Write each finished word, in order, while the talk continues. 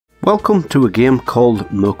Welcome to a game called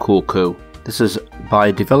Mokoko. This is by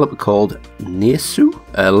a developer called Nesu.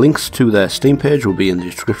 Links to their Steam page will be in the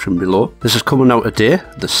description below. This is coming out today,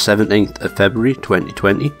 the 17th of February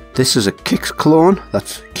 2020. This is a Qix clone,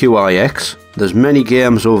 that's Qix. There's many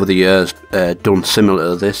games over the years done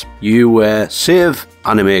similar to this. You save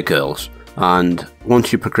anime girls, and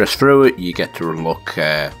once you progress through it, you get to unlock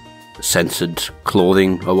censored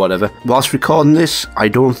clothing or whatever. Whilst recording this, I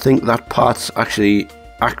don't think that part's actually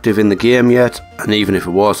active in the game yet, and even if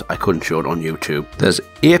it was, I couldn't show it on YouTube. There's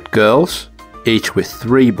 8 girls, each with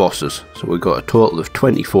 3 bosses, so we've got a total of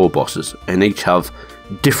 24 bosses, and each have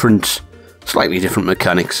slightly different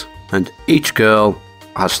mechanics, and each girl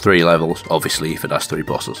has 3 levels, obviously if it has 3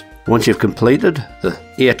 bosses. Once you've completed the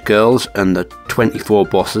 8 girls and the 24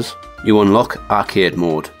 bosses, you unlock arcade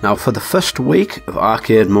mode. Now for the first week of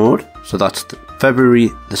arcade mode, so that's February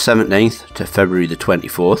the 17th to February the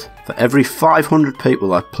 24th, for every 500 people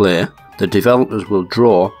that play, the developers will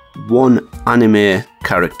draw one anime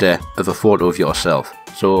character of a photo of yourself.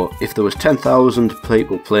 So if there was 10,000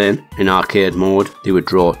 people playing in arcade mode, they would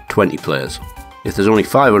draw 20 players. If there's only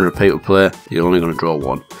 500 people play, you're only going to draw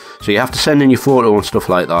 1. So you have to send in your photo and stuff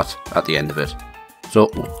like that at the end of it. So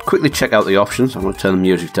quickly check out the options. I'm going to turn the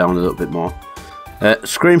music down a little bit more.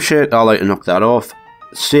 Scream Shake, I like to knock that off.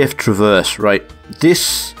 Safe Traverse, right.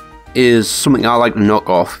 This is something I like to knock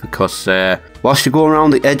off because whilst you go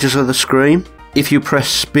around the edges of the screen, if you press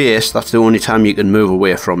space, that's the only time you can move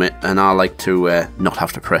away from it, and I like to not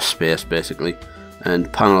have to press space basically.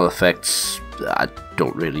 And panel effects, I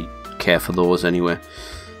don't really care for those anyway.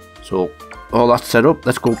 So all that's set up,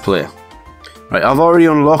 let's go play. Right, I've already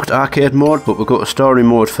unlocked arcade mode, but we'll go to story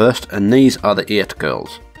mode first, and these are the 8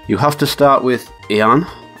 girls. You have to start with Anne,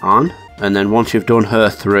 and then once you've done her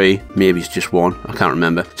 3, maybe it's just 1, I can't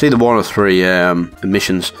remember. It's either 1 or 3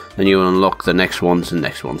 missions, then you unlock the next ones and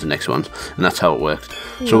next ones and next ones, and that's how it works.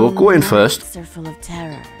 So we'll go in first,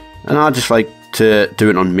 and I just like to do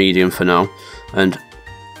it on medium for now. And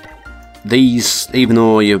these, even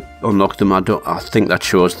though you unlock them, I think that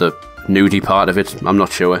shows the nudie part of it, I'm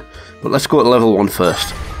not sure. But let's go to level 1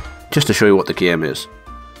 first, just to show you what the game is.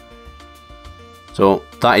 So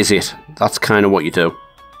that is it, that's kind of what you do.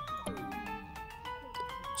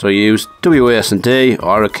 So you use W, A, S and D,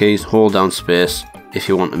 or arrow keys, hold down space if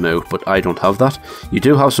you want to move, but I don't have that. You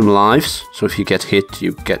do have some lives, so if you get hit,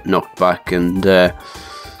 you get knocked back and have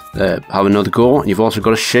another go. And you've also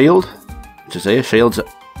got a shield, which is here. Shields,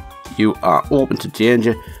 you are open to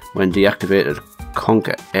danger when deactivated.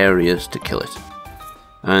 Conquer areas to kill it.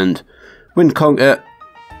 And win conquer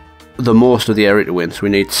the most of the area to win, so we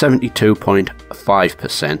need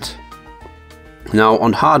 72.5%. Now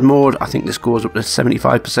on hard mode, I think this goes up to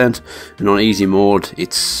 75%, and on easy mode,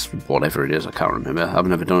 it's whatever it is, I can't remember. I've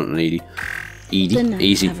never done it on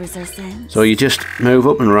easy. So you just move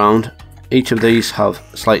up and around. Each of these have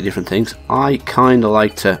slightly different things. I kind of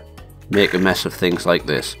like to make a mess of things like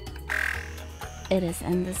this. It is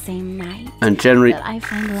in the same night, and generally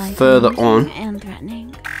further on,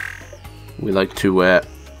 we like to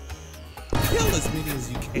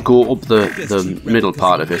go up the middle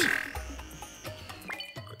part of it,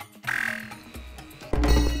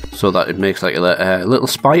 so that it makes like a little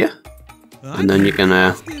spire, and then you can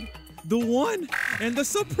the one and the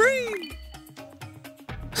supreme.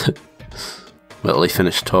 Well, he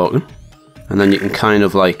finished talking, and then you can kind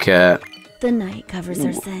of like the night covers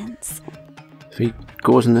our sins. If he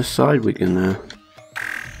goes on this side, we can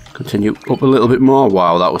continue up a little bit more.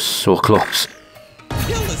 Wow, that was so close.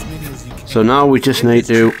 So now we just need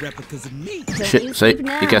to... Shit, see,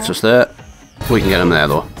 he gets us there. We can get him there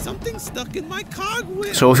though.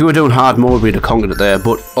 So if you were doing hard mode, we'd have conquered it there.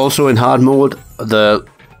 But also in hard mode, the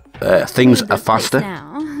things are faster.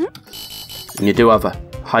 And you do have a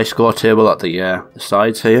high score table at the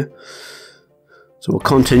sides here. So we'll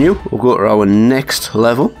continue. We'll go to our next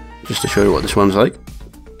level, just to show you what this one's like.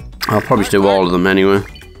 I'll probably do all of them anyway.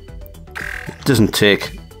 It doesn't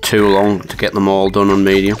take too long to get them all done on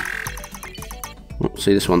medium. Oh,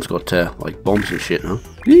 see, this one's got like bombs and shit now.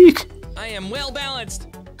 Eek! I am well balanced.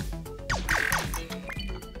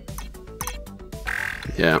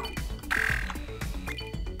 Yeah.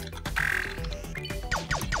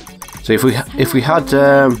 So if we had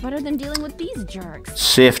better than dealing with these jerks.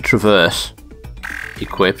 Safe Traverse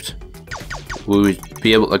equipped, we would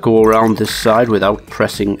be able to go around this side without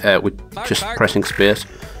pressing, just pressing space.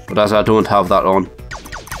 But as I don't have that on,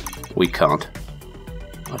 we can't.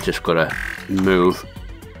 I've just got to move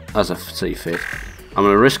as I see fit. I'm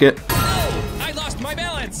going to risk it. Oh, I lost my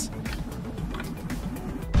balance.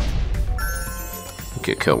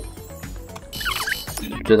 Okay, cool.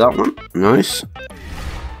 Do that one. Nice.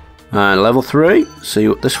 And level 3, see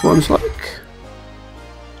what this one's like.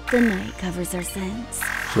 The night covers our sins.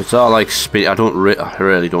 So it's all like speed. I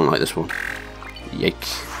really don't like this one. Yike.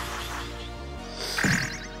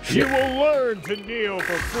 You will learn to kneel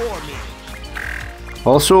before me.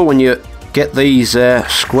 Also, when you get these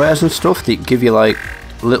squares and stuff, they give you like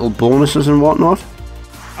little bonuses and whatnot.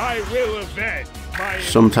 I will avenge my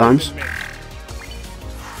sometimes. imprisonment.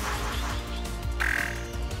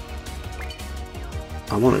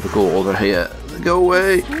 I wanted to go over here. Go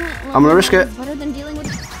away. I'm gonna risk it. Better than dealing with.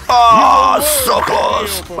 Oh, so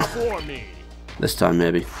close. Kneel before me. This time,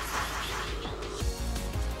 maybe.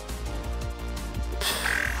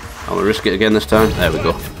 I'm gonna risk it again this time. There we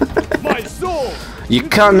go. My soul. You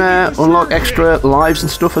can unlock extra lives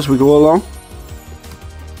and stuff as we go along.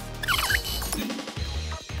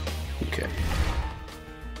 Okay.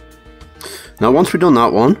 Now, once we've done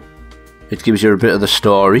that one, it gives you a bit of the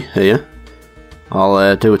story here.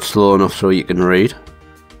 I'll do it slow enough so you can read.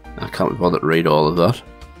 I can't be bothered to read all of that.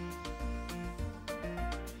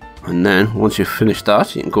 And then, once you've finished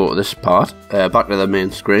that, you can go to this part, back to the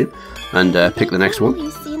main screen, and pick the next one.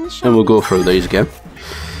 And we'll go through these again.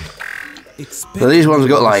 So these ones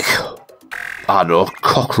got like, I don't know,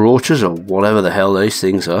 cockroaches or whatever the hell these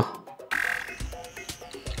things are.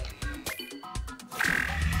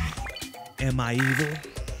 Am I evil?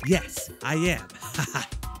 Yes, I am.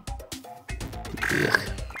 Ugh.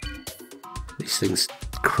 These things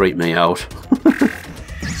creep me out.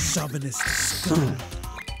 Chauvinist scum.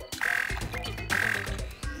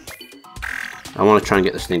 I want to try and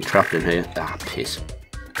get this thing trapped in here. Ah, piss.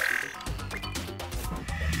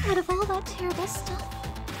 Out of all that terrible stuff,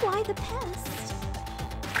 why the pest?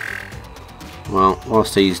 Well,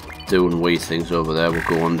 whilst he's doing weird things over there, we'll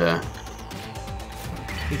go under.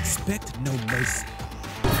 Expect no mercy.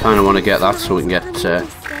 Kind of want to get that so we can get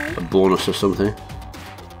a bonus or something.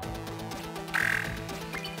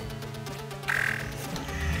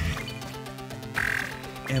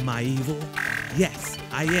 Am I evil? Yes,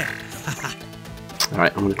 I am.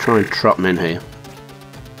 Alright, I'm going to try and trap him in here.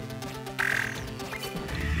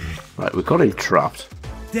 Right, we've got him trapped.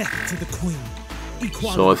 Death to the queen.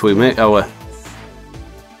 Equality. So if we make our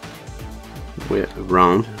way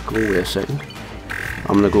around, go away a second.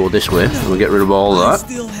 I'm going to go this way and we'll get rid of all I that.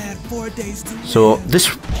 still had 4 days to So live.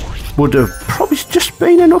 this would have probably just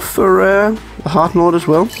been enough for the hard mode as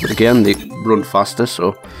well. But again, they run faster,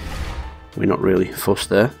 so we're not really fussed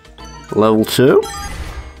there. Level 2.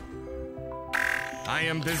 I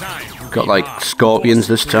am designed to Got be like hard. scorpions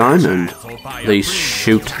this time, and Or by a these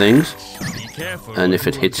premium. shoot things. Be careful And what if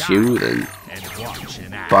it you hits will you, die, then and watch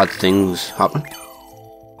and act. bad things happen.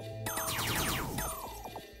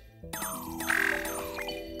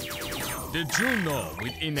 Did you know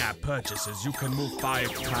with in-app purchases you can move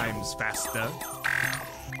 5 times faster?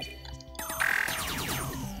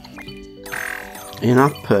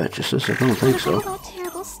 In-app purchases? I don't think Out of all so. that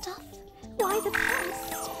terrible stuff, why the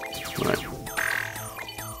pest? Right.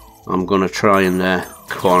 I'm gonna try and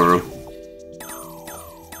corner him.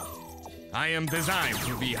 I am designed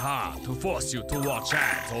to be hard to force you to watch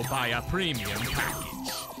ads or buy a premium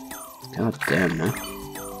package. God damn, man.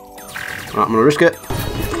 Right, I'm gonna risk it.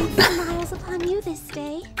 Smiles upon you this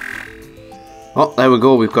day. Oh, there we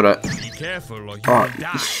go. We've got a. Be careful or you Oh, will you're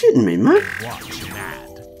die. shitting me, man. Watch an ad.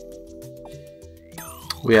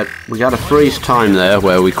 We had a freeze time there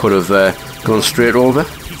where we could have gone straight over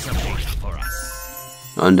Piece of cake for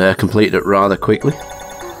us. and completed it rather quickly.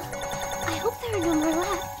 I hope there are no more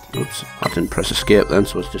left. Oops, I didn't press escape then,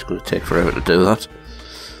 so it's just going to take forever to do that.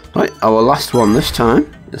 Right, our last one this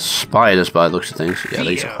time is spiders by the looks of things. Yeah,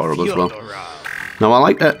 these are horrible as well. Now I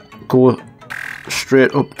like to go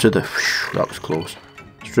straight up to the... That was close.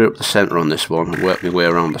 Straight up the centre on this one and work my way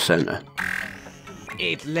around the centre.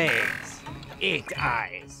 8 legs, 8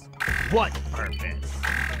 eyes. What purpose?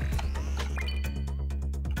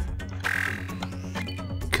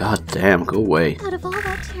 God damn, go away. Out of all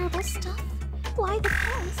that terrible stuff, why the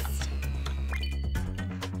pest?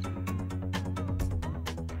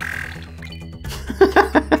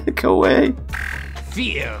 Go away.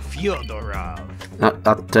 Fear Fyodorov.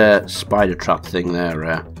 That spider trap thing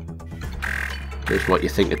there is what you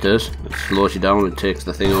think it does. It slows you down and takes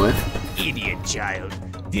the thing away. Idiot child.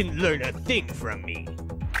 Didn't learn a thing from me.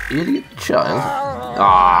 Idiot child.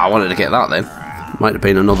 Ah, I wanted to get that then. Might have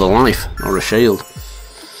been another life or a shield.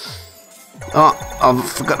 Oh, I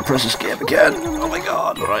forgot to press escape again. Oh my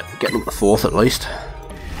god. Alright, getting up the 4th at least.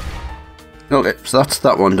 Okay, so that's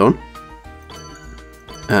that one done.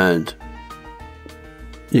 And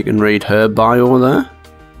you can read her bio there.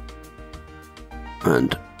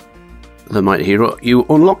 And the Mighty Hero. You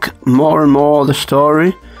unlock more and more of the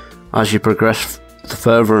story as you progress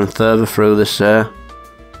further and further through this, the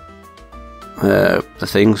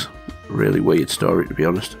things. Really weird story, to be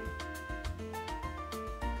honest.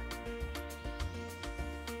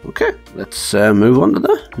 Okay, let's move on to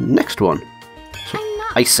the next one. So, I'm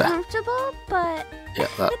not Isa. comfortable, but Yeah,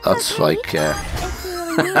 that's okay. like If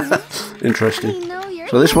you really mean it. interesting. I know you're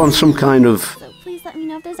So this one's some kind of, So please let me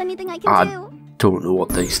know if there's anything I can do. don't know what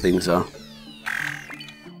these things are.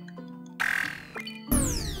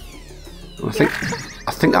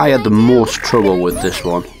 I think I had the most trouble with this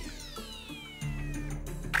one.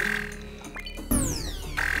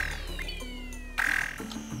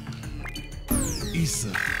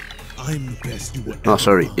 Issa, I'm the best you will Oh, ever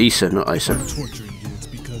sorry, find. Isa, not Isa. I'm torturing you, it's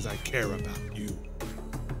because I care about you.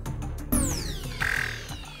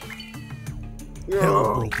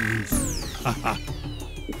 Hell broke loose.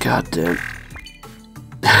 God damn.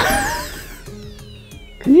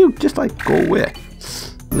 Can you just like go away?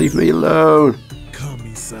 Leave me alone. Come,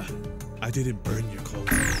 Issa. I didn't burn your clothes.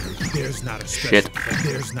 There's not a special Shit. place.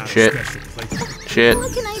 There's not Shit. a special place. Shit.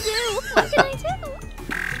 What can I do? What can I do?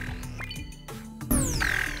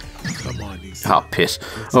 Come on, Issa. Ah, piss.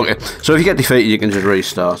 Okay, so if you get defeated, you can just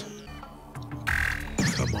restart.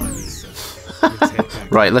 Come on, Issa. Let's head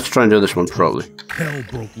back. Right, let's try and do this one properly. Hell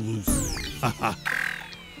broke loose.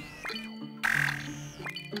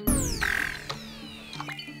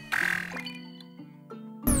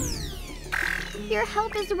 Your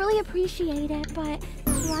help is really appreciated, but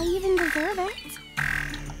do I even deserve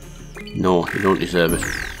it? No, you don't deserve it.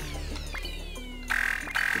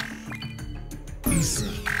 Issa,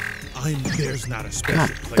 there's not a special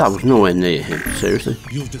God, place. that was nowhere near him. Seriously.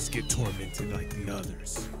 You'll just get tormented like the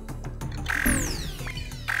others.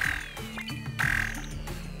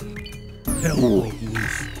 Hell Ooh. broke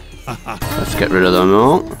loose. Let's get rid of them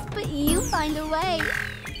all. But you find a way.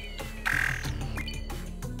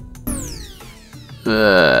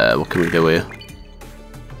 What can we do here?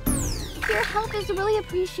 Your help is really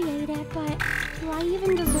appreciated, but do I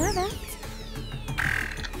even deserve it?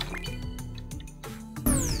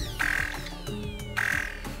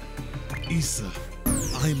 Issa,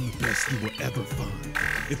 I'm the best you will ever find.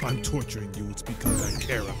 If I'm torturing you, it's because I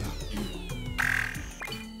care about you.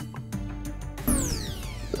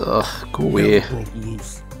 Ugh, go away. Hell broke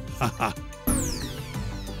loose.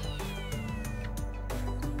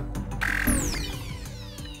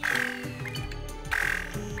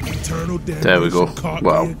 Eternal There we go. damnation caught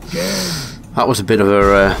Wow. me again. That was a bit of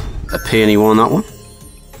a painy one, that one.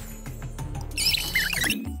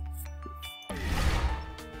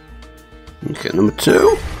 Okay, number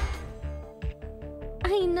 2.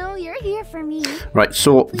 I know you're here for me. Right,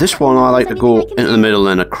 so this one I like to go into the middle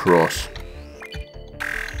and across.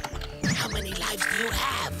 How many lives do you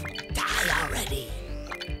have? Die already.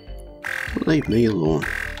 Leave me alone.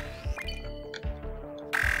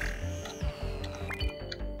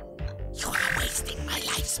 You are wasting my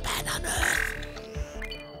lifespan on Earth.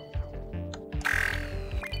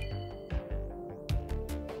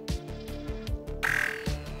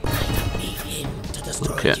 I don't need him to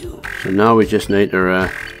destroy Okay, you. so now we just need to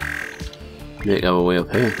make our way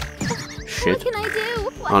up here. Shit. What can I do?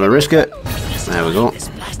 What Wanna can I risk do? it? There we go. This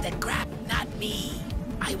blasted crap, not me.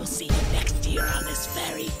 I will see you next year on this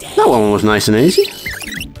very day. That one was nice and easy.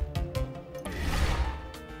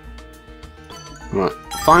 Right,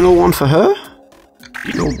 final one for her.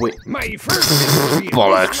 No, wait. My first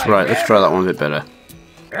Bollocks. Right, let's try that one a bit better.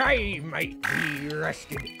 I might be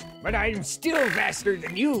rusted, but I'm still faster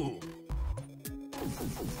than you.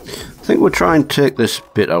 I think we'll try and take this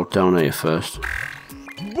bit out down here first.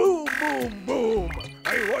 Boom, boom, boom.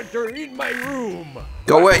 I want her in my room.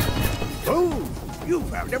 Go away. Oh, you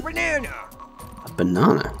found a banana. A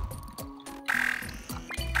banana.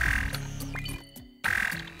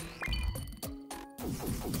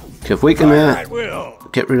 Okay, if we can I will.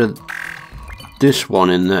 get rid of this one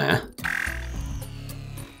in there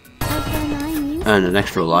and an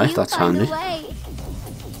extra life, that's handy.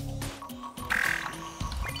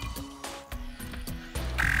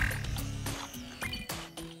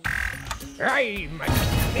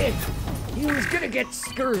 He was gonna get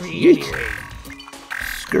scurvy anyway.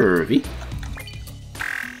 Scurvy.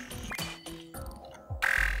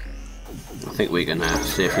 I think we can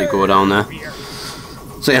safely go down there.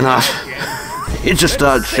 Saying that, he just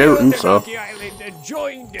started shooting, so. Island and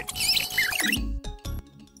joined it.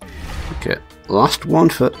 Okay, last one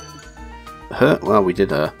for her. Well, we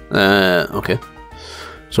did her. Okay.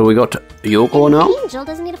 So we got Yoko now. Angel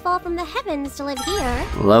doesn't need to fall from the heavens to live here.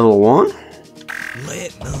 Level 1.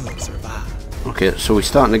 Let none survive. Okay, so we're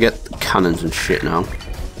starting to get cannons and shit now.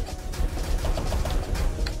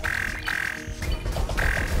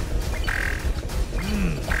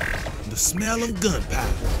 smell of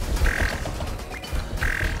gunpowder.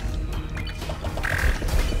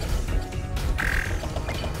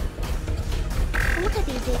 Look at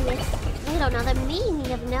these idiots. They don't know the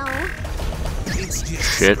meaning of no. It's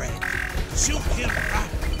just Shit. a scratch. Shoot him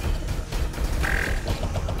properly.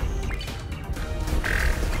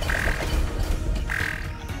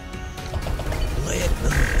 Let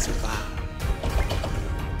none survive.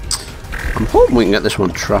 I'm hoping we can get this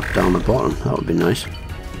one trapped down the bottom. That would be nice.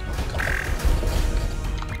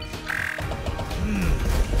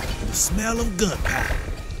 The smell of gunpowder.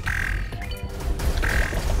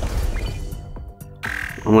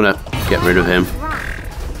 I'm gonna get rid of him.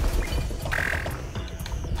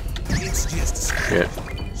 It's just a scratch. Shit.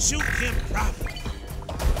 Shoot him properly.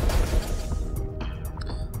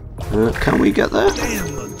 Can we get there?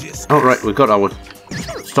 Damn logistics. Oh, right, we got our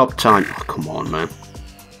stop time. Oh, come on, man.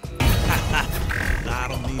 I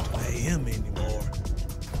don't need to pay him anymore.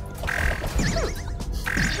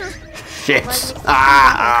 Shit.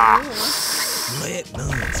 Ah! Let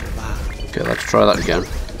none survive. Okay, let's try that again.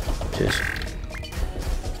 Cheers.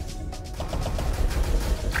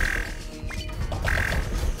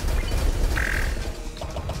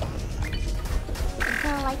 A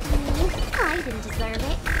girl like me, I didn't deserve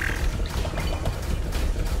it.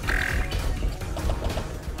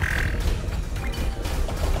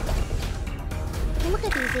 Look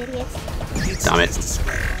at these idiots. It's Damn it. just a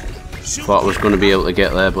scratch. Shoot Thought I was going to be able to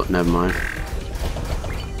get there, but never mind.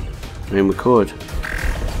 I mean, we could.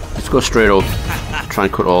 Let's go straight up. Try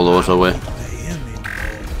and cut all those away. pay him anymore.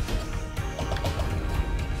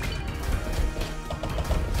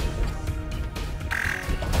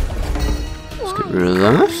 Why? Get rid of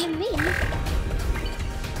that. Me?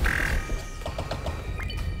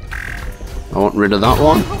 I want rid of that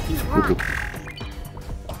one. I hope you rot.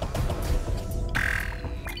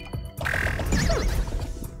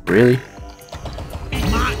 Really?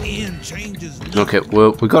 My end changes. Okay,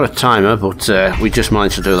 well, we got a timer, but we just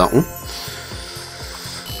managed to do that one.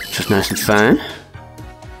 Just nice and fine.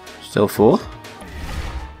 Still 4.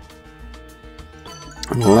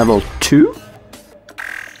 Level 2.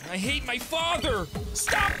 I hate my father!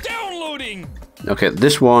 Stop downloading! Okay,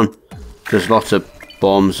 this one does lots of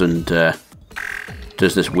bombs and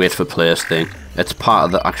does this wait for players thing. It's part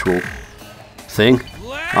of the actual thing.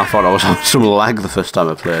 I thought I was on some lag the first time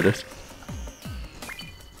I played it.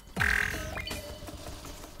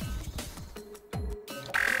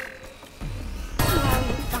 Well,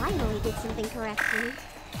 you finally did something correctly.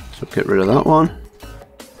 So get rid of that one.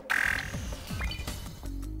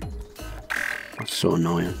 That's so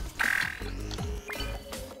annoying.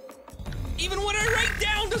 Even what I write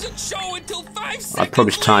down doesn't show until 5 seconds I'd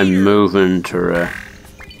probably time later. moving to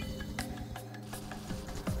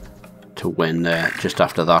when just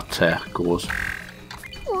after that goes.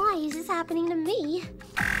 Why is this happening to me?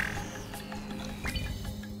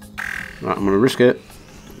 Right, I'm gonna risk it.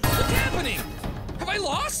 What's happening? Have I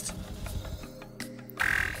lost?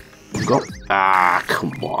 Go. Ah,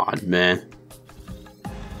 come on, man.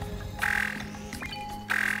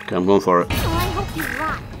 Okay, I'm going for it. Oh, I hope you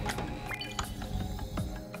rot.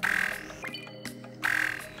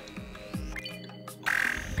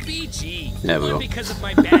 BG. There we Won go. because of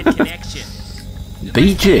my bad connection.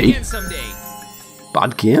 BG? Again someday.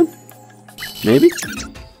 Bad game? Maybe?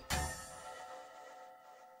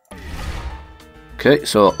 Okay,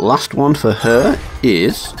 so last one for her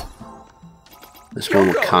is this one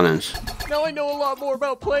with cannons Now I know a lot more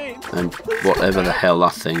about planes. and whatever the hell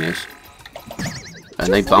that thing is.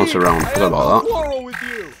 And they bounce around, forgot about that. Quarrel with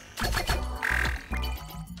you.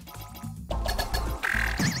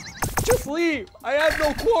 Just leave. I have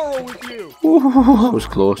no quarrel with you. Ooh, that was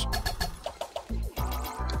close.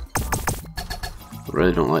 I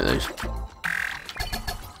really don't like these.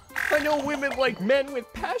 I know women like men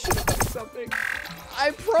with passion about something. I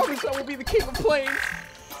promise I will be the king of planes.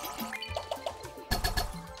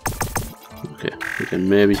 Okay, we can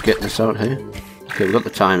maybe get this out here. Okay, we've got the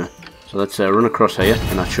timer. So let's run across here,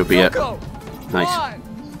 and that should be it. Go. Nice. Why?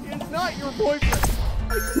 It's not your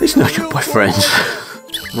boyfriend. It's not your boyfriend.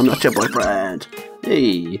 I'm not your boyfriend.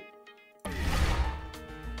 Hey.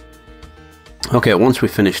 Okay, once we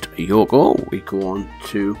finished Yoko, we go on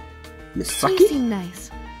to You Misaki. seem nice.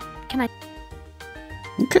 Can I?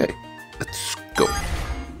 Okay, let's go.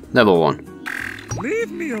 Level 1.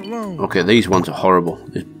 Leave me alone. Okay, these ones are horrible.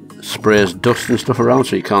 It sprays dust and stuff around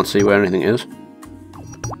so you can't see where anything is.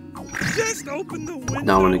 Just open the window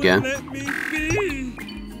Now and again. let me be.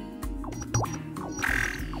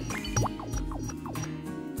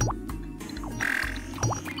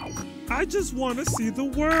 I just want to see the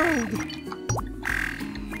world.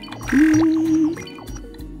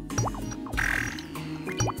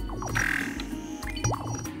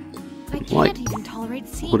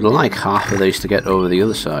 tolerate seeing Would them. like half of these to get over the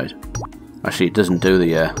other side. Actually, it doesn't do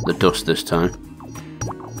the dust this time.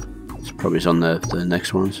 It's probably on the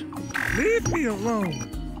next ones. Leave me alone.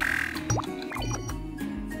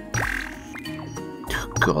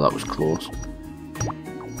 God, that was close.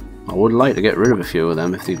 I would like to get rid of a few of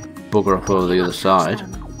them if they bugger up over the other side.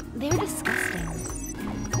 They're disgusting.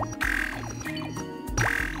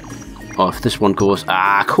 Oh, if this one goes...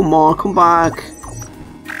 Ah, come on, come back!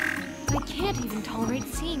 I can't even tolerate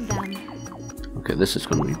seeing them. Okay, this is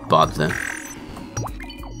going to be bad then.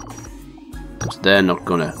 Because they're not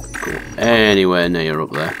going to go anywhere near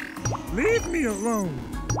up there. Leave me alone.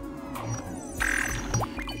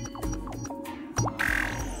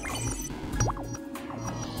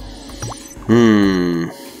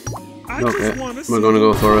 I Okay, just want to we're going to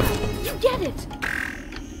go for it. You get it!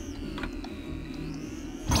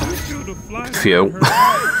 Phew.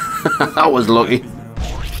 That was lucky.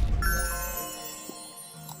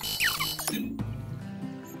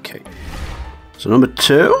 Okay. So number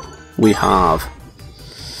 2, we have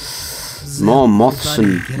more moths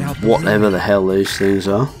and whatever the hell these things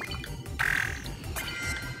are.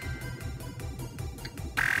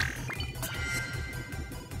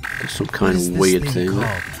 There's some kind of weird thing.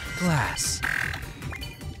 Glass.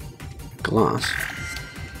 Glass?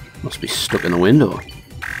 Must be stuck in the window.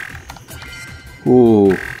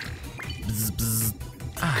 Ooh. Bzz, bzz.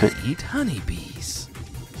 I eat honeybees.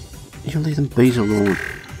 You leave them bees alone.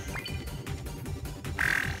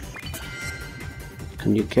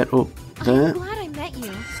 Can you get up there? I'm glad I met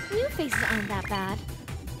you. New faces aren't that bad.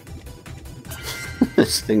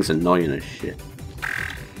 This thing's annoying as shit.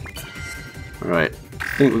 Alright.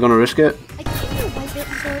 Think we're gonna risk it? I think you wipe it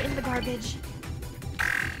and throw it in the garbage.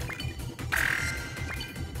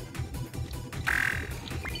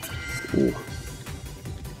 Ooh.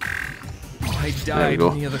 I died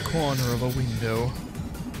near the corner of a window,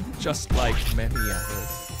 just like many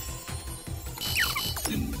others.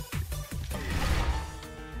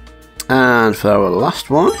 And for our last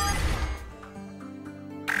one.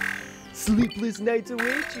 Sleepless nights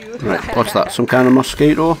await you. Right, what's that? Some kind of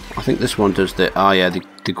mosquito? I think this one does the... Ah, yeah, they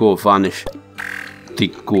go vanish. They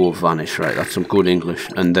go vanish, right, that's some good English.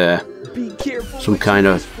 And Be careful some what kind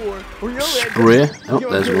you of wish for, or you'll spray. end up- Oh,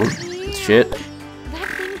 there's one. Shit. That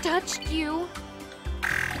thing touched you.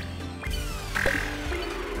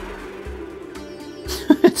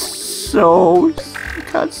 It's so... You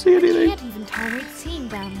can't see I anything. can't even tolerate seeing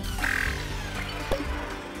them.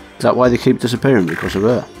 Is that why they keep disappearing? Because of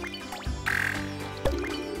her?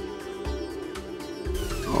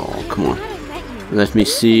 Oh, come on. Glad I met you. Let me New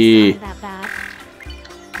faces see. aren't that bad.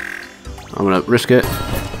 I'm gonna risk it.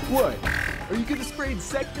 What? Are you gonna spray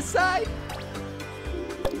insecticide?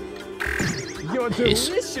 Your Piss.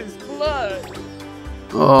 delicious blood.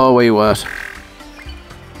 Oh, wait, what?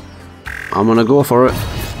 I'm gonna go for it.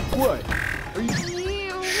 What? Are you?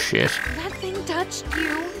 Ew. Shit. That thing touched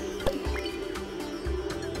you.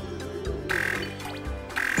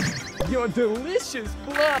 Your delicious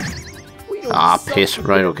blood. We don't Ah, suck piss. for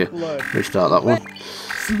Right, your okay. blood. Restart that one.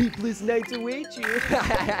 Sleepless nights await you.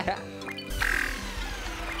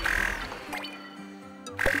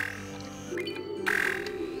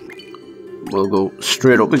 We'll go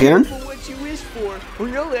straight up again. Careful what you wish for, or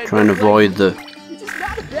you'll end Trying to up avoid the like- It's just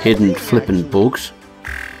not a bad hidden thing, flipping actually. bugs.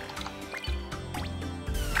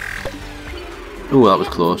 Ooh, that was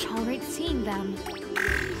close. Can't even tolerate seeing them.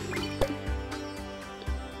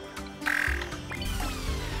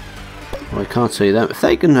 Well, I can't see them. If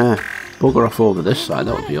they can bugger off over this side,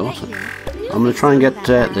 that would be awesome. I'm going to try and get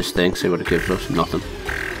this thing, see what it gives us. Nothing.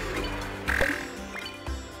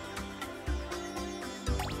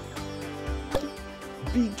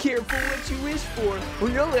 Be careful what you wish for, or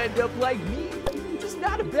you'll end up like me. Which is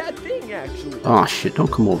not a bad thing, actually. Oh shit,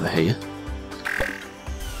 don't come over here.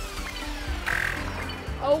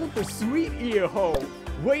 Oh, the sweet ear hole.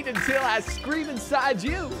 Wait until I scream inside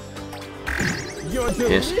you. Your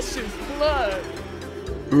Yes. delicious blood.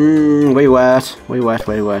 Wait, wait.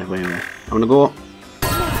 I'm gonna go.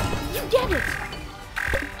 You get it.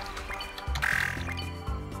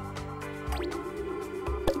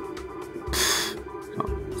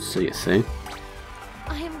 Can't see a thing.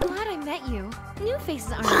 I am glad I met you. New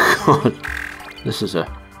faces aren't that bad. This is a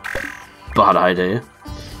bad idea.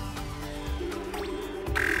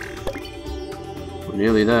 We're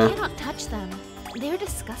nearly I there. cannot touch them. They're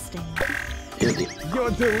disgusting. Nearly. Your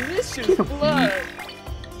delicious blood.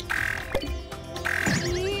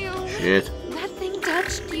 Ew. Shit. That thing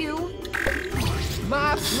touched you.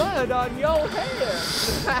 My blood on your hair.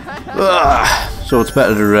 So it's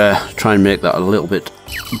better to try and make that a little bit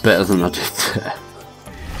better than I did there.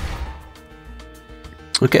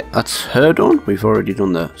 Okay, that's her done. We've already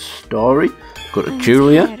done the story. Go to I'm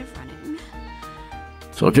Julia. tired of running.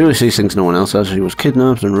 So Julia sees things no one else has. She was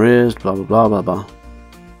kidnapped and raised, blah blah blah blah blah.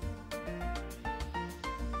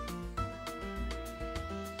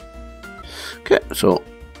 Okay, so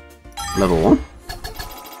level 1.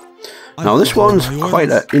 Now this one's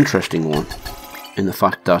quite an interesting one, in the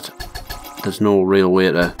fact that there's no real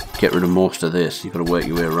way to get rid of most of this. You've got to work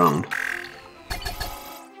your way around.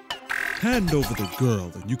 Hand over the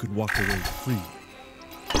girl and you can walk away free.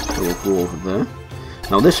 So we'll go over there.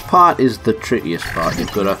 Now this part is the trickiest part.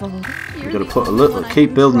 You've got to put a little,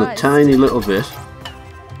 keep building a tiny little bit,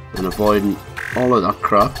 and avoiding all of that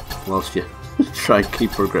crap whilst you try and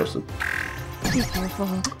keep progressing. Be careful.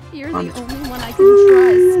 You're the And only one I can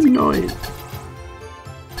trust. annoying.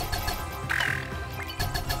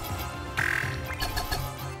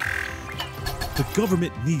 The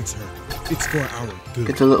government needs her. It's for our good.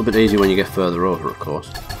 It's a little bit easier when you get further over, of course.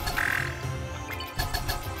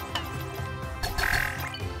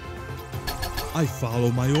 I follow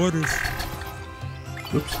my orders.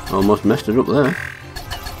 Oops, almost messed it up there.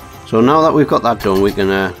 So now that we've got that done, we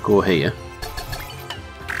can go here.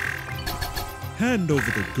 Hand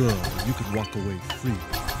over the girl and you can walk away free.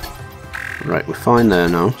 Right, we're fine there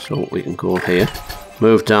now, so we can go here.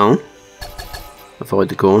 Move down. Avoid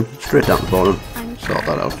the going. Straight down the bottom. I'm Sort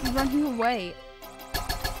that out. running away.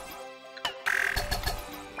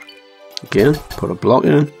 Again, put a block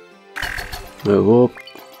in. Move up.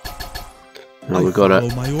 Now we've got follow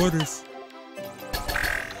to... my orders.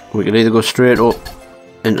 We can either go straight up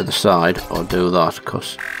into the side or do that,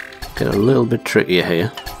 because get a little bit trickier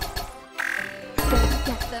here.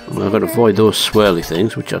 Well, I've got to avoid those swirly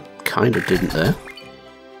things, which I kind of didn't there.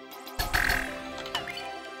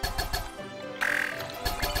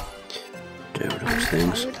 Do those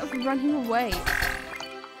things. I'm tired of running away.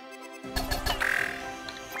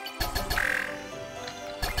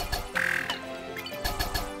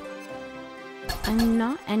 I'm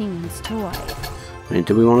not anyone's toy. I mean,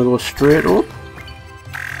 do we want to go straight up?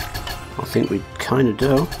 I think we kind of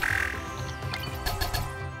do.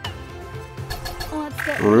 Let's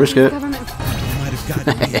get Wanna risk it? government. You might have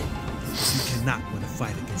gotten me. You cannot win a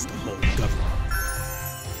fight against the whole government.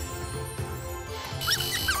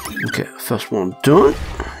 Okay, first one done.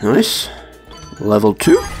 Nice. Level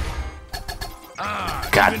 2.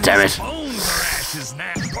 God damn it. Bones are ashes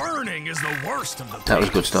now. Burning is the worst of the That was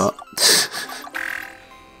a good start.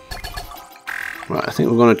 Right, I think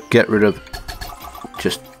we're going to get rid of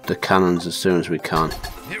just the cannons as soon as we can.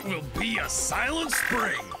 It will be a silent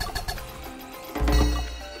spring.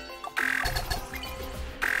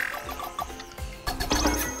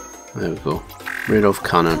 There we go. Rid of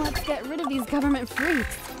cannon. Let's get rid of these government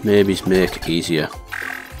freaks. Maybe make easier.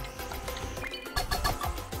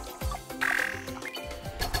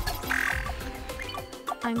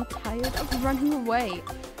 I'm tired of running away.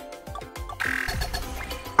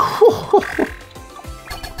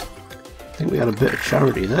 I think we had a bit of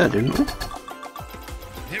charity there, didn't we?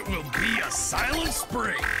 It will be a silent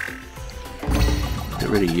spring. Get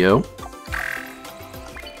rid of you.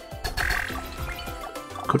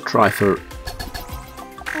 Could try for...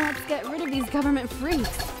 Let's get rid of these government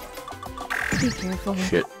freaks. Be careful.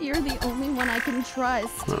 Shit. You're the only one I can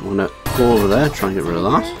trust. Right, I'm going to go over there, try and get rid of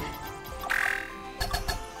that.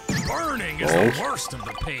 Burning is Balls. the worst of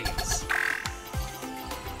the pains.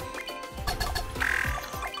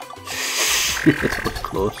 Shit, that was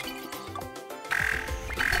close.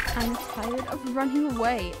 I'm tired of running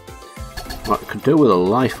away. Right, could do with a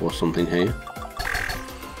life or something here.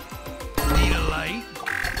 Need a light?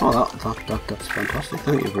 Oh, that's fantastic.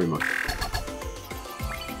 Thank you very much.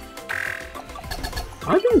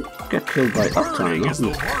 I didn't get killed by it that time, Burning is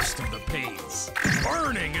didn't the it? worst of the pains.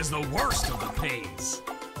 Burning is the worst of the pains.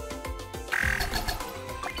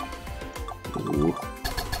 Ooh.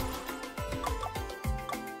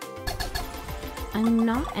 I'm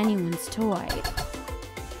not anyone's toy.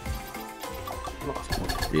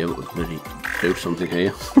 Be able to really do something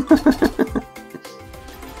here.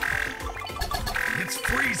 It's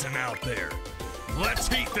freezing out there. Let's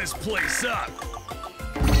heat this place up.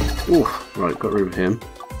 Ooh, right, got rid of him.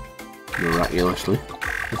 Miraculously.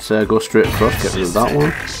 Let's go straight across, get rid of that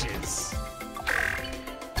one. Ashes.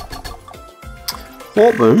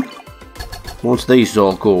 Hoping, once these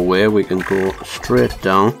all go away, we can go straight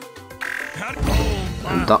down.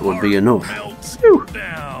 And that would be enough. Phew.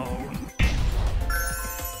 Down.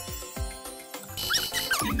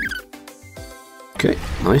 Okay,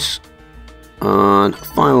 nice. And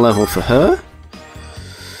final level for her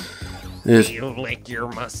is... You lick your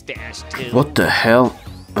mustache too. What the hell?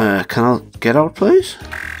 Can I get out, please?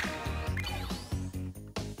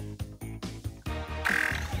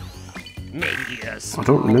 I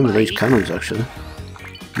don't remember these cannons actually.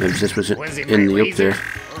 Maybe this was in the update.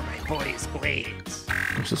 Or my boy's blades?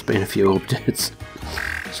 Because there's been a few updates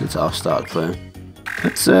since I started playing.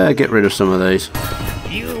 Let's get rid of some of these.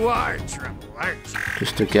 You are trouble, aren't you?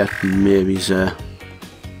 Just to get maybe an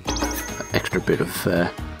extra bit of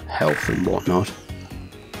health and whatnot.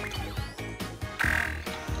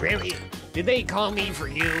 Really? Did they call me for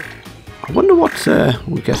you? I wonder what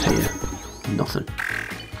we get here. Nothing.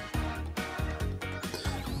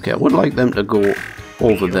 Okay, I would like them to go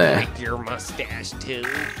over there. Like your mustache too?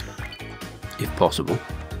 If possible.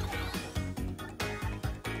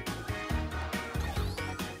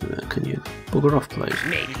 Can you bugger off, please?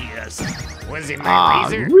 Maybe yes. Was it my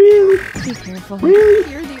razor? Really? Be careful.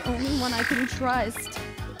 Really? You're the only one I can trust.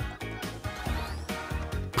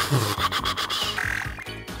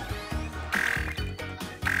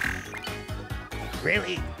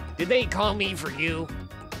 Really? Did they call me for you?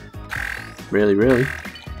 Really, really?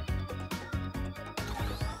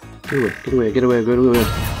 Get away, get away, get away, get away.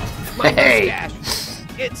 My Hey! mustache!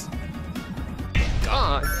 It's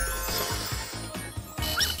gone.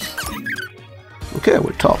 Okay,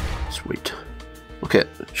 we're top. Sweet. Okay,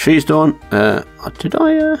 she's done. Did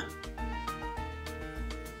I,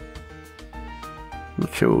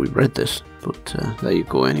 not sure we read this, but there you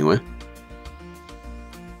go anyway.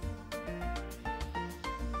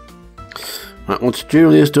 Right, once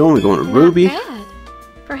Julia's done, we're going to Ruby. Not bad.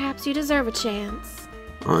 Perhaps you deserve a chance.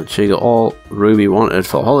 And she got all Ruby wanted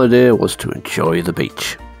for holiday was to enjoy the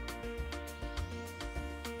beach.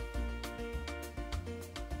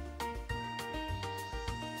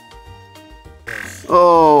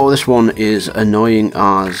 Oh, this one is annoying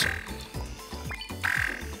as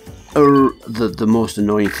the most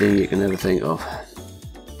annoying thing you can ever think of.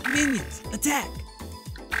 Minions, attack!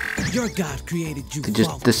 Your god created you.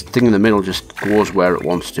 This thing in the middle just goes where it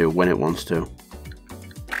wants to, when it wants to.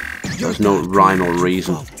 There's no rhyme or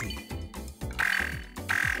reason.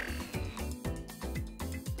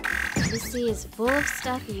 The sea is full of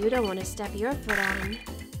stuff you don't want to step your foot on.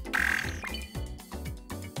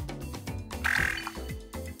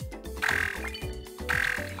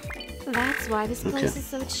 That's why this place is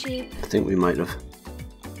so cheap. I think we might have.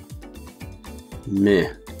 Meh.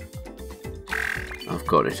 I've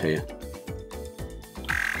got it here.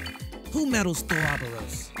 Who meddles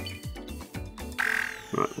Thoroughbaros?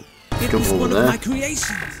 Right, It jump was over one there. of my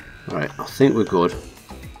creations. Right, I think we're good.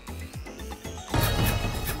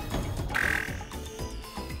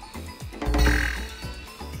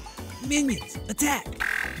 Minions, attack!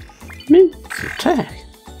 Minions, attack!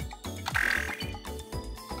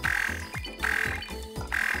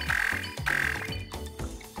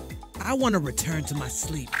 I want to return to my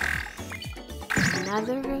sleep.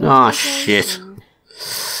 Another room. Ah, shit.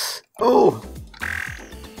 Oh!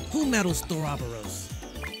 Who meddles Thoroughbaros?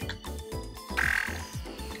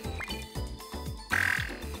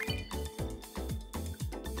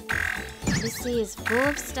 The sea is full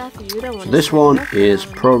of stuff you don't want to. This one is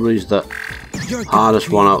probably the hardest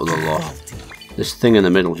one out of the lot. This thing in the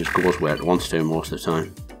middle just goes where it wants to most of the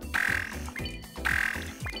time.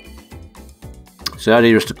 So the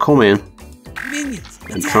idea is to come in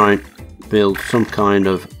and try and build some kind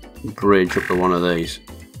of bridge up to one of these.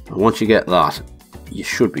 And once you get that, you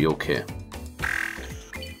should be okay.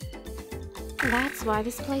 That's why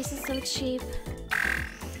this place is so cheap.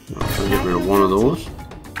 I'll try and get rid of one of those.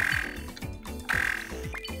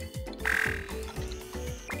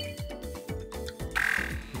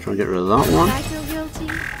 Try and get rid of that one. I feel guilty.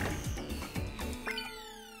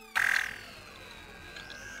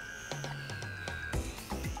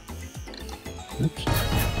 Oops.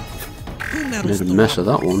 Made a mess of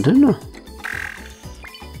that one, didn't I?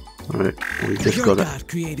 Alright, we just got to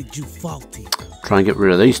try and get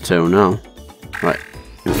rid of these two now. Right,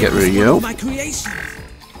 we'll get rid of you.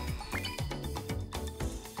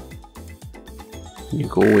 You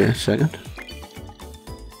go away a second.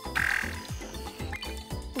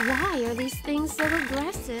 Why are these things so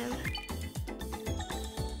aggressive?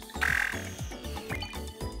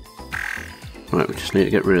 Right, we just need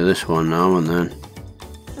to get rid of this one now and then.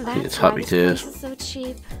 I think it's happy tears. So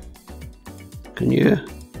cheap. Can you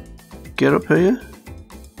get up here?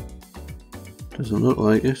 Doesn't look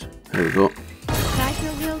like it. There we go. I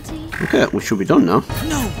feel guilty. Okay, we should be done now.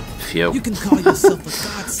 No. Phew. You can call yourself a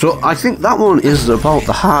god. So I think that one is about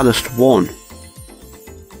the hardest one.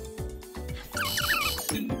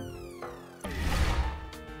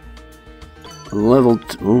 Level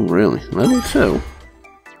 2. Oh, really? Level 2?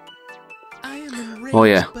 Oh,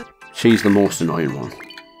 yeah. She's the most annoying one.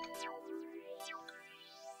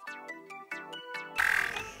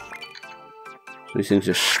 So these things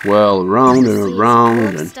just swirl around and around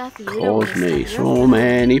and cause me so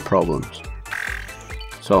many problems.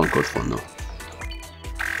 It's all in good fun though.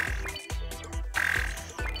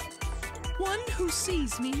 One who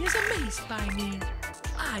sees me is amazed by me.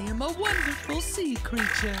 I am a wonderful sea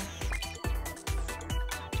creature.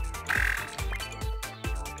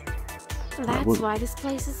 That's why this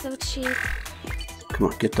place is so cheap. Come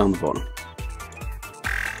on, get down the bottom.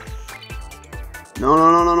 No,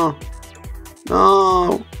 no, no, no, no.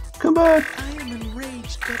 No! Come back! I am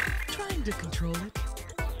enraged, but trying to control it.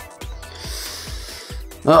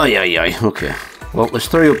 Oh, yeah, okay. Well, there's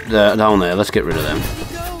three up there, down there. Let's get rid of them.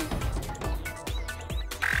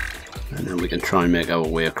 And then we can try and make our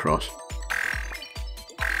way across.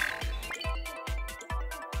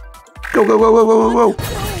 Go, go, go, go, go, go, go!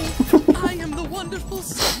 I am the wonderful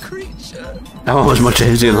sea creature. That one was much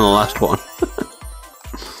easier than the last one.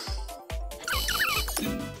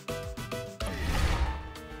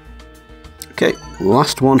 Okay,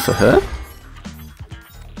 last one for her.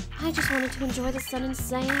 I just wanted to enjoy the sun and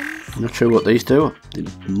sands. I'm not sure what these do. They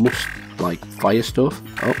must, like, fire stuff.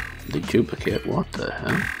 Oh, they duplicate. What the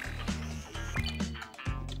hell?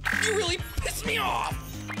 You really piss me off!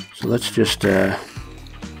 So let's just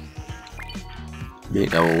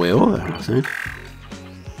make our way over, I think.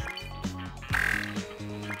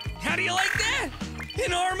 How do you like that?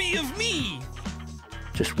 An army of me!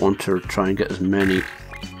 Just want to try and get as many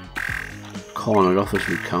cornered off as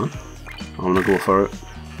we can. I'm gonna go for it.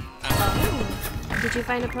 Did you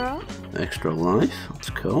find a pearl? Extra life,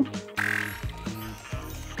 that's cool.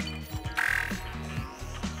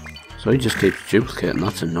 So he just keeps duplicating,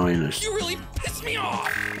 that's annoying us. You really piss me off!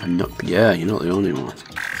 And not, yeah, you're not the only one.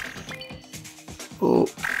 Oh,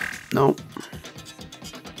 no.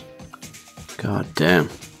 God damn.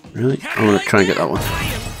 Really? I'm gonna try and get that one. I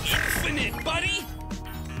am infinite, buddy!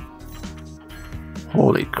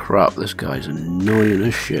 Holy crap, this guy's annoying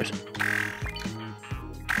as shit.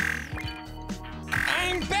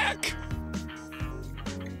 I'm back!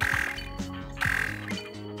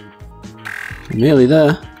 Nearly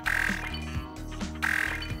there.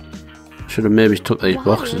 Should have maybe took these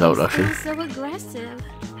boxes out actually. So aggressive.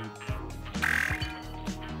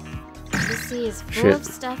 The sea is full Shit. of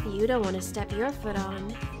stuff you don't want to step your foot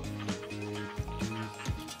on.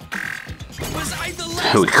 Was I the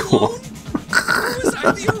last There we go. clone? Or was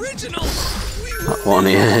I the original? That one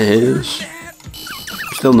is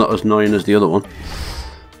still not as annoying as the other one.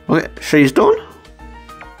 Okay, she's done.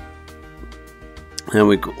 There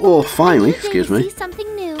we go. Oh, finally, excuse me. See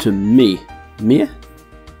something new. To me. Me?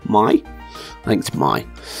 My? I think it's my.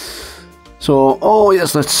 So, oh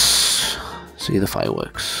yes, let's see the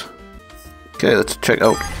fireworks. Okay, let's check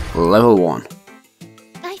out level 1.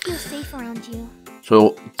 I feel safe around you.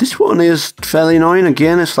 So, this one is fairly annoying.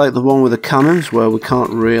 Again, it's like the one with the cannons where we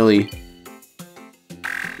can't really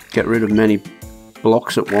get rid of many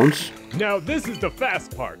blocks at once. Now this is the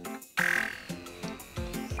fast part.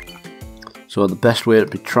 So the best way to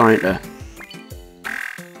be trying to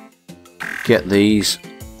get these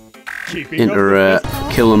into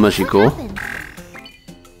kill them as you go.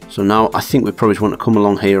 So now I think we probably want to come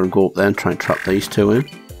along here and go up there and try and trap these two in.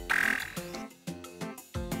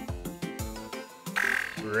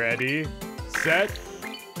 Ready, set,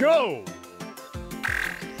 go!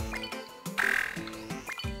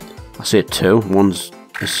 I see it two. One's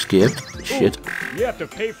escaped. Shit. Ooh, you have to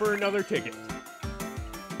pay for another ticket.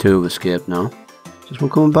 Two have escaped now. Is this one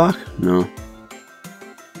coming back? No.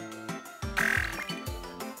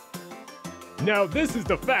 Now this is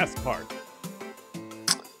the fast part.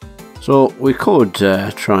 So we could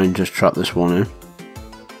try and just trap this one in.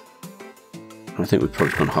 I think we're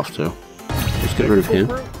probably going to have to. Let's get rid of him.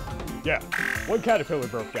 Yeah, one caterpillar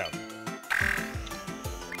broke down.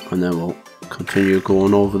 And then we'll continue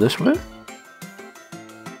going over this way.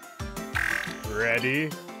 Ready,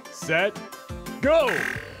 set, go!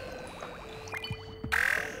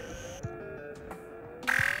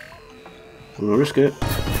 I'm gonna risk it.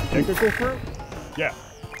 Technical fruit? Yeah,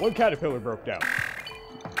 one caterpillar broke down.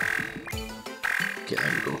 Okay,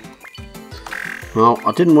 there we go. Well,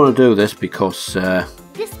 I didn't want to do this because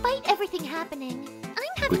Despite everything happening, I'm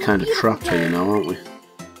having we're kind of a beautiful trapped here, you know, aren't we?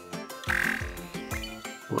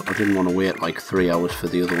 Well, I didn't want to wait like 3 hours for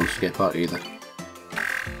the other ones to get back either.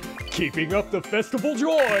 Keeping up the festival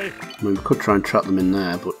joy! I mean, we could try and trap them in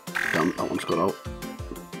there, but damn, that one's got out.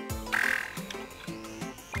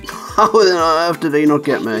 How on earth did he not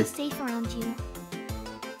get me? I feel safe around you.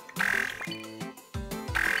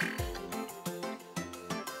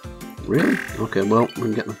 Really? Okay, well, we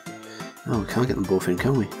can get them. Oh, we can't get them both in,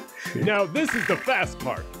 can we? Shit. Now this is the fast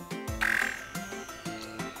part.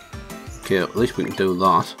 Okay, at least we can do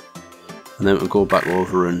that. And then we'll go back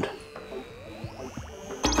over and...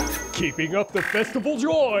 Keeping up the festival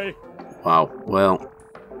joy! Wow, well...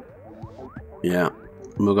 Yeah,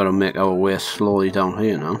 we've got to make our way slowly down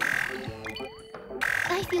here now.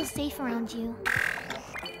 I feel safe around you.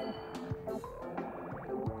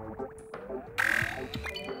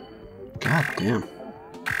 God damn.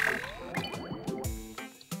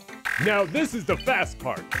 Now this is the fast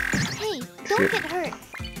part. Hey, don't get hurt.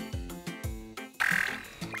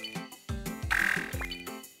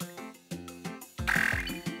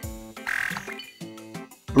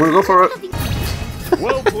 I'm gonna go for it.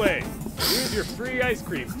 Well played. Here's your free ice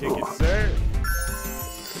cream ticket, sir.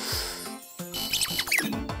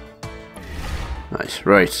 Nice,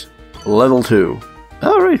 right. Level 2.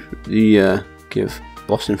 Alright, the give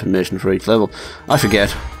boss information for each level. I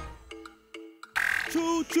forget.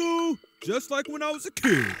 Choo choo, just like when I was a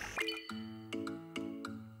kid.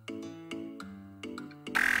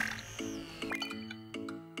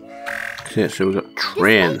 Okay, so we've got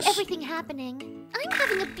trains. Despite everything happening, I'm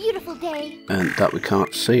having a beautiful day. And that we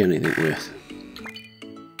can't see anything with.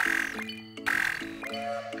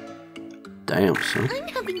 Damn, son. I'm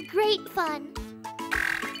having great fun.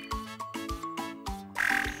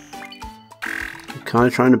 I'm kind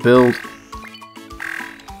of trying to build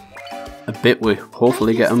a bit we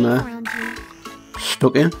hopefully get them there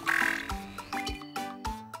stuck in.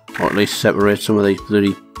 Or at least separate some of these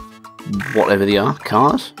bloody whatever they are,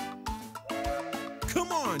 cars.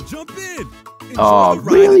 Come on, jump in. Enjoy Oh, the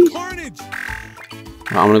ride really? of carnage.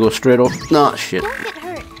 Right, I'm gonna go straight up. Nah, shit. Don't get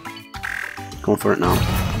hurt. Going for it now.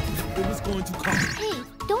 It was going to cost. Hey,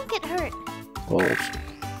 don't get hurt. Balls.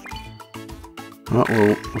 Right,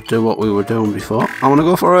 we'll do what we were doing before. I'm gonna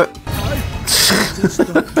go for it.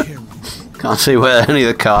 Can't see where any of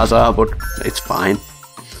the cars are, but it's fine.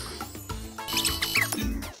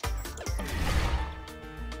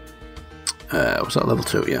 Was that level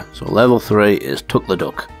 2? Yeah. So level 3 is Tuck the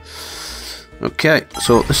Duck. Okay,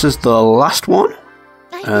 so this is the last one,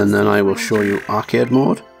 and then I will show you arcade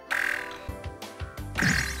mode.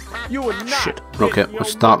 You would not. Shit. Okay,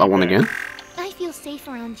 let's start that one again. I feel safe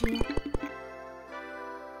around you.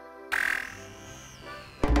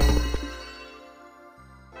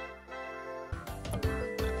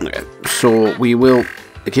 Okay, so we will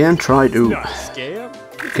again try to Not a scam.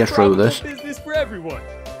 It's get a through profitable this. business for everyone.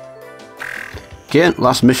 Again,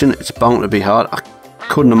 last mission, it's bound to be hard. I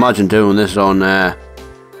couldn't imagine doing this on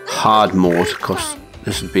hard mode, because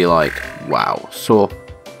this would be like, wow, so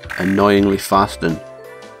annoyingly fast and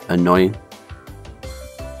annoying.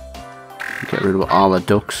 Get rid of all the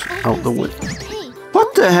ducks out the way.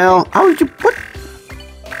 What the hell? How did you... What?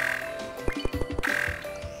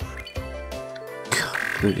 God,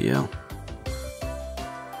 bloody hell.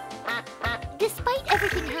 Despite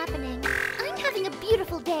everything happening, I'm having a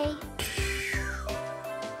beautiful day.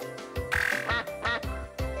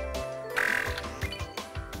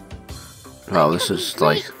 Wow, this is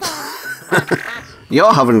like...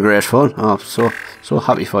 You're having great fun. Oh, so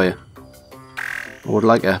happy for you. I would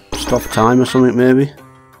like a stop time or something, maybe.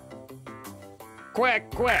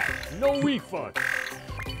 Quack, quack. No refund.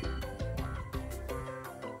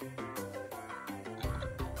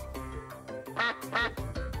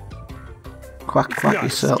 Quack, It's quack not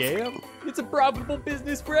yourself. a scam. It's a profitable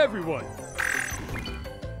business for everyone.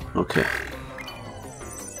 Okay.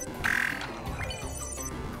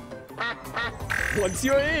 Once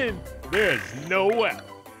you're in, there's no out.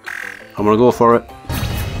 I'm gonna go for it.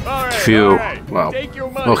 All right, Phew. all right. Wow. Take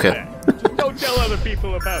your money Okay. back. Just don't tell other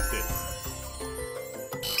people about this.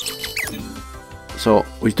 So,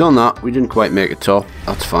 we've done that. We didn't quite make it top.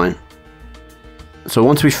 That's fine. So,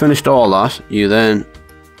 once we've finished all that, you then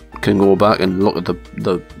can go back and look at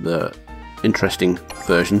the interesting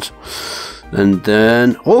versions. And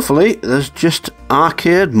then, hopefully, there's just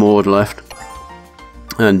arcade mode left.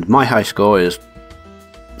 And my high score is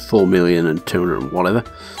 4,200,000 and whatever.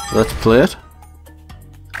 So, let's play it.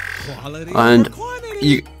 And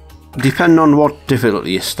you, depending on what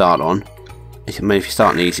difficulty you start on, if you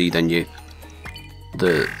start on easy, then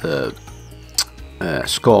the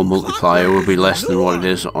score multiplier will be less than what it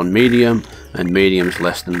is on medium, and medium is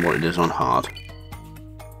less than what it is on hard.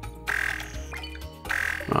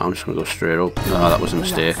 Right, I'm just gonna go straight up. Ah, that was a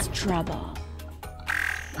mistake.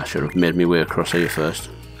 I should have made my way across here first.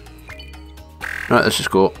 Right, let's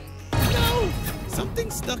just go. No! Something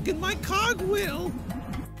stuck in my cogwheel!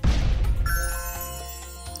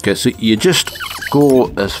 Okay, so you just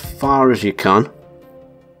go as far as you can.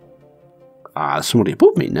 Ah, there's somebody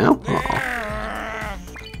above me now. Uh-oh.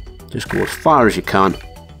 Just go as far as you can.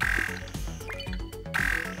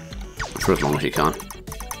 For as long as you can.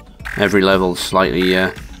 Every level's slightly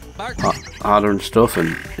harder and stuff,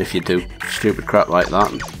 and if you do stupid crap like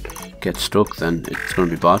that and get stuck, then it's going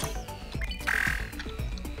to be bad.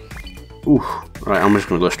 Ooh, right, I'm just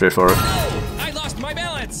going to go straight for it. I lost my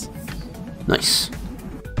balance. Nice.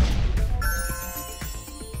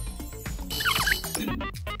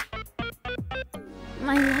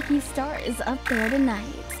 My lucky star is up there tonight.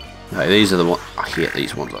 Right, these are the ones. I hate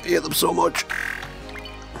these ones. I hate them so much.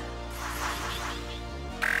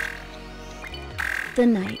 The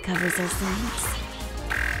night covers our sins.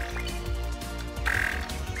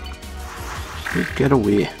 Get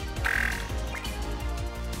away.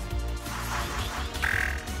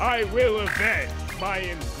 I will avenge my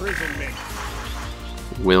imprisonment.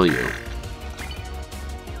 Will you?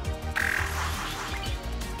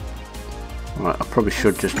 Alright, I probably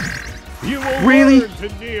should just... You will Really? learn to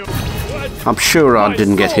kneel. What? I'm sure I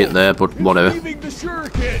didn't get hit there, but whatever. Leaving the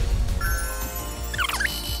shuriken.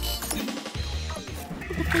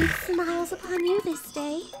 The face smiles upon you this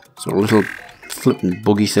day. So little flipping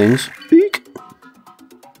buggy things. Beak.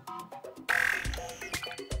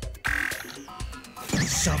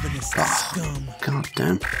 Chauvinist scum. God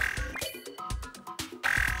damn.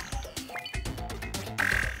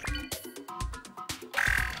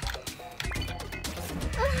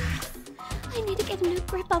 I need to get a new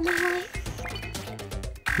grip on my life.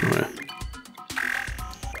 Alright.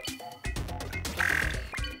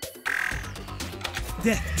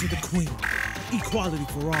 Death to the queen. Equality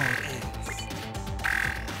for all ants.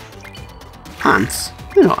 Ants?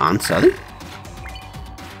 They're not ants, are they?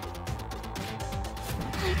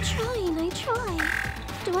 I try and I try.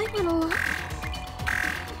 Do I want a lot?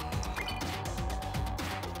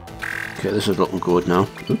 Okay, this is looking good now.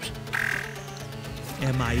 Oops.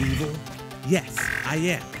 Am I evil? Yes, I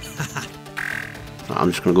am.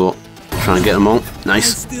 I'm just gonna go try and get them all. I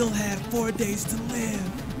Nice. still have 4 days to live.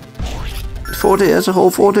 4 days, a whole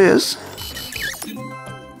 4 days.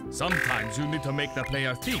 Sometimes you need to make the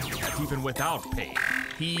player think that even without pain,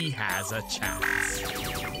 he has a chance.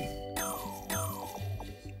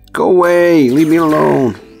 Go away, leave me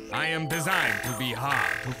alone. I am designed to be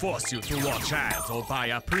hard to force you to watch ads or buy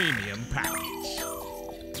a premium package.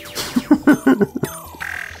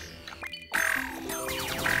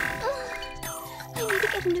 I need to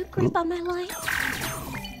get a new grip on my life.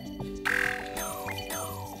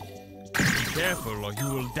 Be careful or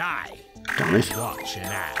you will die. Damn it. Watch an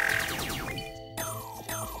ad.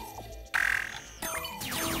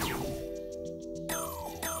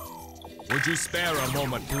 Would you spare a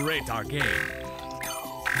moment to rate our game?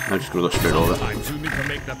 I'm just gonna go straight over. Sometimes you need to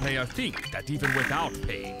make the player think that even without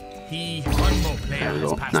pain, one more player There we has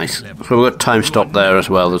go. passed Nice. the level. So we've got time stop there as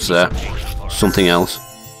well as something else.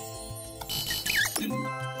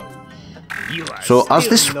 So as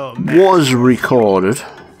this was recorded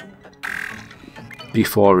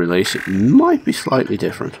before release, it might be slightly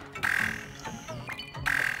different.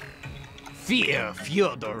 Fear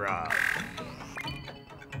Fyodorov.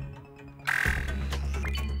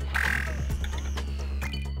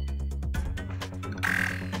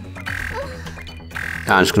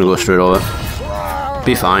 I'm just gonna go straight over.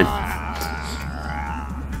 Be fine.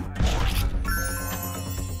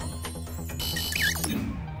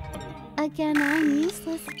 Again, I'm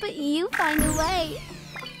useless, but you find a way.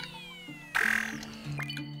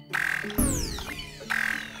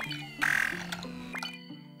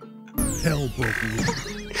 Hell broke loose.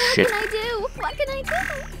 Shit. What can I do? What can I do?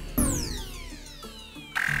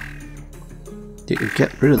 You can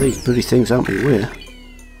get rid of these bloody things out of your way.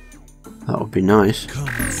 That would be nice. Come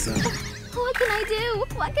on, son. What can I do?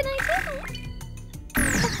 What can I do?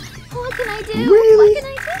 What can I do? Really? What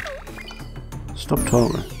can I do? Stop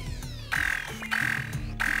talking.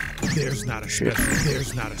 There's not a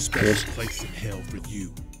special place in hell for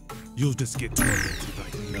you. You'll just get tormented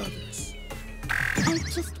like the others. I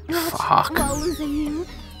just watched Fuck. while losing you.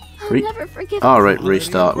 I'll Re- never forgive Alright,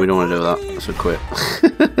 restart. We don't want to do that. Let's quit.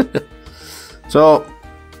 So,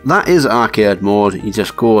 that is arcade mode. You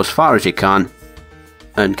just go as far as you can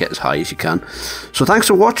and get as high as you can. So thanks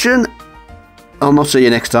for watching. I'll not see you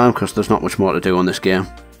next time because there's not much more to do on this game.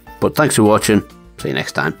 But thanks for watching. See you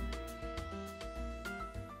next time.